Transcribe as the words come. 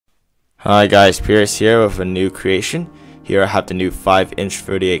Hi guys, Pierce here with a new creation. Here I have the new 5-inch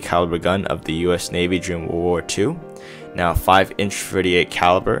 38 caliber gun of the US Navy during World War II. Now 5-inch 38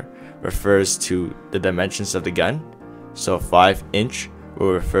 caliber refers to the dimensions of the gun. So 5-inch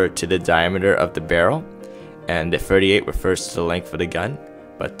will refer to the diameter of the barrel, and the 38 refers to the length of the gun.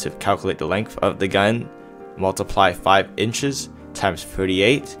 But to calculate the length of the gun, multiply 5 inches times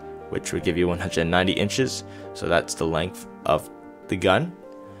 38, which would give you 190 inches. So that's the length of the gun.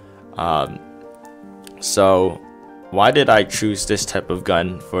 So why did I choose this type of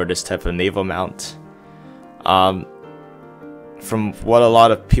gun for this type of naval mount? From what a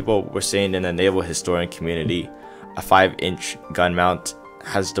lot of people were saying in the naval historian community, a 5-inch gun mount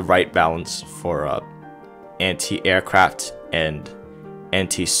has the right balance for anti-aircraft and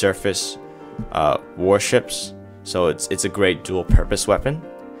anti-surface warships. So it's a great dual-purpose weapon.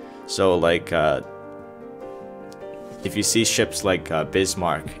 So like if you see ships like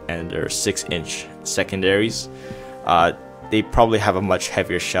Bismarck and their 6-inch secondaries, they probably have a much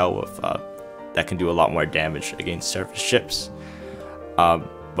heavier shell with that can do a lot more damage against surface ships.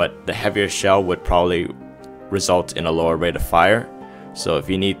 But the heavier shell would probably result in a lower rate of fire. So if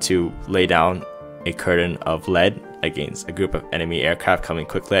you need to lay down a curtain of lead against a group of enemy aircraft coming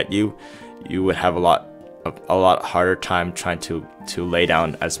quickly at you, you would have a lot harder time trying to lay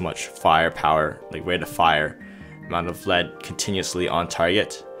down as much firepower, like rate of fire, amount of lead continuously on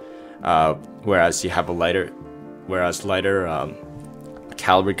target. Whereas lighter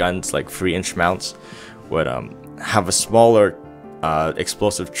caliber guns like 3-inch mounts would have a smaller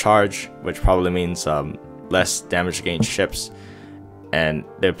explosive charge, which probably means less damage against ships, and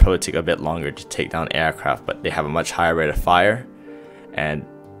they would probably take a bit longer to take down aircraft, but they have a much higher rate of fire. And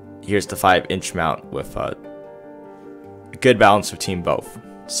here's the 5-inch mount with a good balance between both.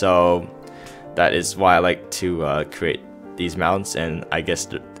 So that is why I like to create these mounts, and I guess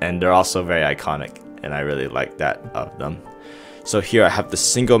they're also very iconic, and I really like that of them. So here I have the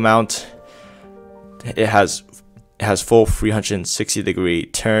single mount. It has full 360-degree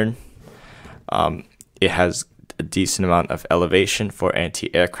turn. It has a decent amount of elevation for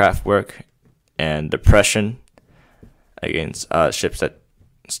anti-aircraft work and depression against ships that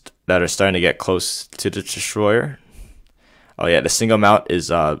are starting to get close to the destroyer. Oh yeah, the single mount is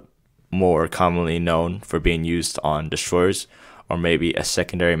more commonly known for being used on destroyers, or maybe a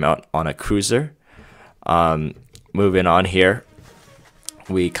secondary mount on a cruiser. Moving on here,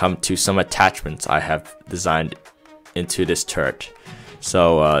 we come to some attachments I have designed into this turret.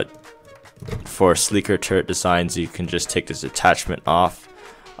 So for sleeker turret designs, you can just take this attachment off.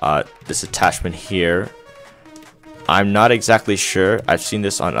 This attachment here, I'm not exactly sure. I've seen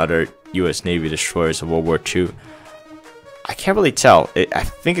this on other US Navy destroyers of World War II. I can't really tell. I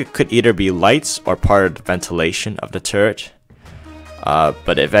think it could either be lights or part of the ventilation of the turret.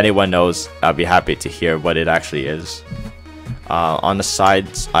 But if anyone knows, I'll be happy to hear what it actually is. On the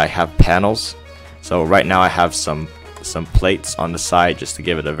sides, I have panels. So right now I have some plates on the side just to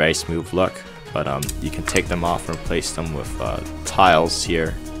give it a very smooth look. But you can take them off and replace them with tiles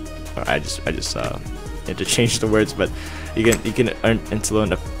here. Or I just interchange the words, but you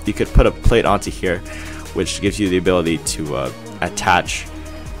could put a plate onto here, which gives you the ability to attach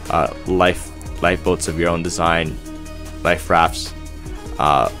lifeboats of your own design, life rafts,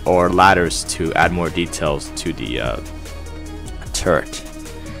 or ladders to add more details to the turret.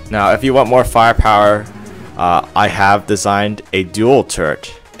 Now, if you want more firepower, I have designed a dual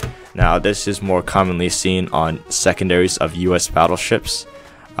turret. Now, this is more commonly seen on secondaries of US battleships,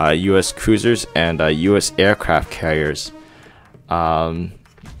 US cruisers, and US aircraft carriers.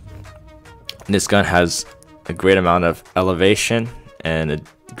 This gun has a great amount of elevation and a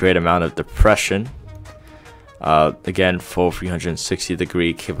great amount of depression. Again, full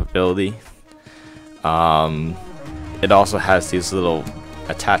 360-degree capability. It also has these little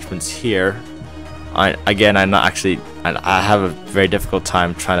attachments here. I have a very difficult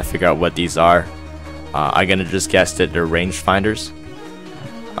time trying to figure out what these are. I'm gonna just guess that they're rangefinders.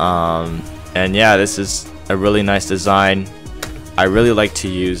 And yeah, this is a really nice design. I really like to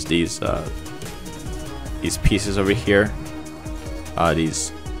use these pieces over here,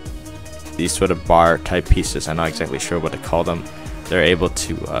 these sort of bar type pieces. I'm not exactly sure what to call them. They're able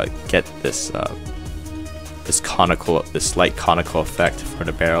to get this slight conical effect for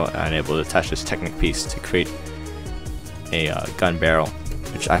the barrel, and I'm able to attach this Technic piece to create a gun barrel,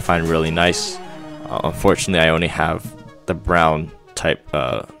 which I find really nice. Unfortunately, I only have the brown type.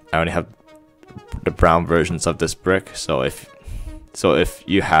 I only have the brown versions of this brick. So if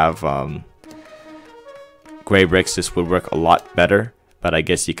you have gray bricks, this would work a lot better. But I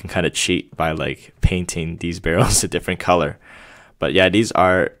guess you can kind of cheat by like painting these barrels a different color. But yeah, these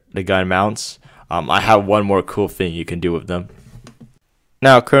are the gun mounts. I have one more cool thing you can do with them.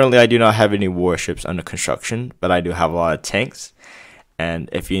 Now, currently I do not have any warships under construction, but I do have a lot of tanks. And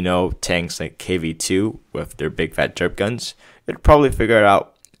if you know tanks like KV-2 with their big fat derp guns, you'd probably figure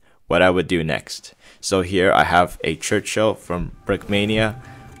out what I would do next. So here I have a Churchill from Brickmania.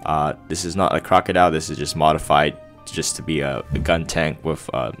 This is not a crocodile, this is just modified just to be a gun tank with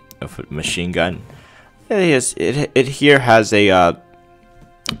a machine gun. It here has a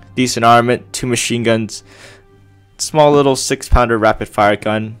decent armament, 2 machine guns, small little 6-pounder rapid fire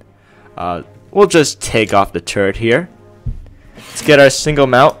gun. We'll just take off the turret here. Let's get our single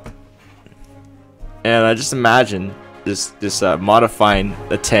mount, and I just imagine this modifying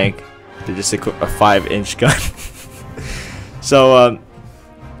the tank to just equip a 5-inch gun. So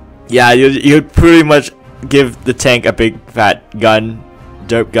yeah, you'd pretty much give the tank a big fat gun,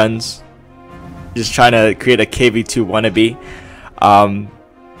 derp guns. Just trying to create a KV-2 wannabe.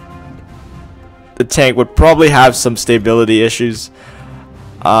 The tank would probably have some stability issues.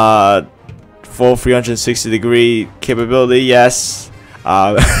 Full 360-degree capability, yes.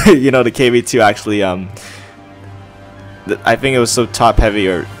 You know, the KV-2 actually, I think it was so top heavy,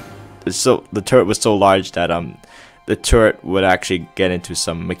 or the turret was so large that the turret would actually get into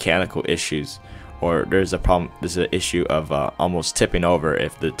some mechanical issues, or there's an issue of almost tipping over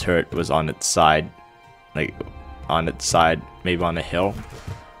if the turret was on its side, maybe on a hill,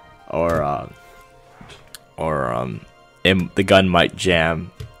 or the gun might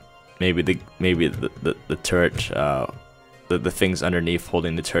jam. Maybe the turret, the things underneath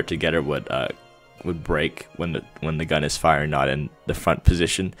holding the turret together would break when the gun is firing, not in the front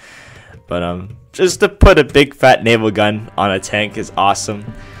position. But just to put a big fat naval gun on a tank is awesome.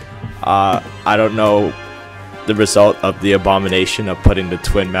 I don't know the result of the abomination of putting the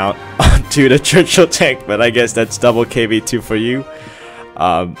twin mount onto the Churchill tank, but I guess that's double KV-2 for you.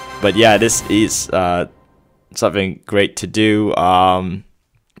 But yeah, this is something great to do.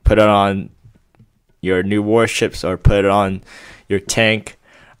 Put it on your new warships or put it on your tank.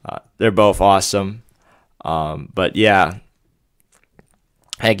 They're both awesome. But yeah,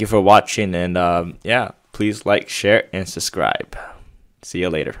 thank you for watching, and yeah, please like, share, and subscribe. See you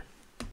later.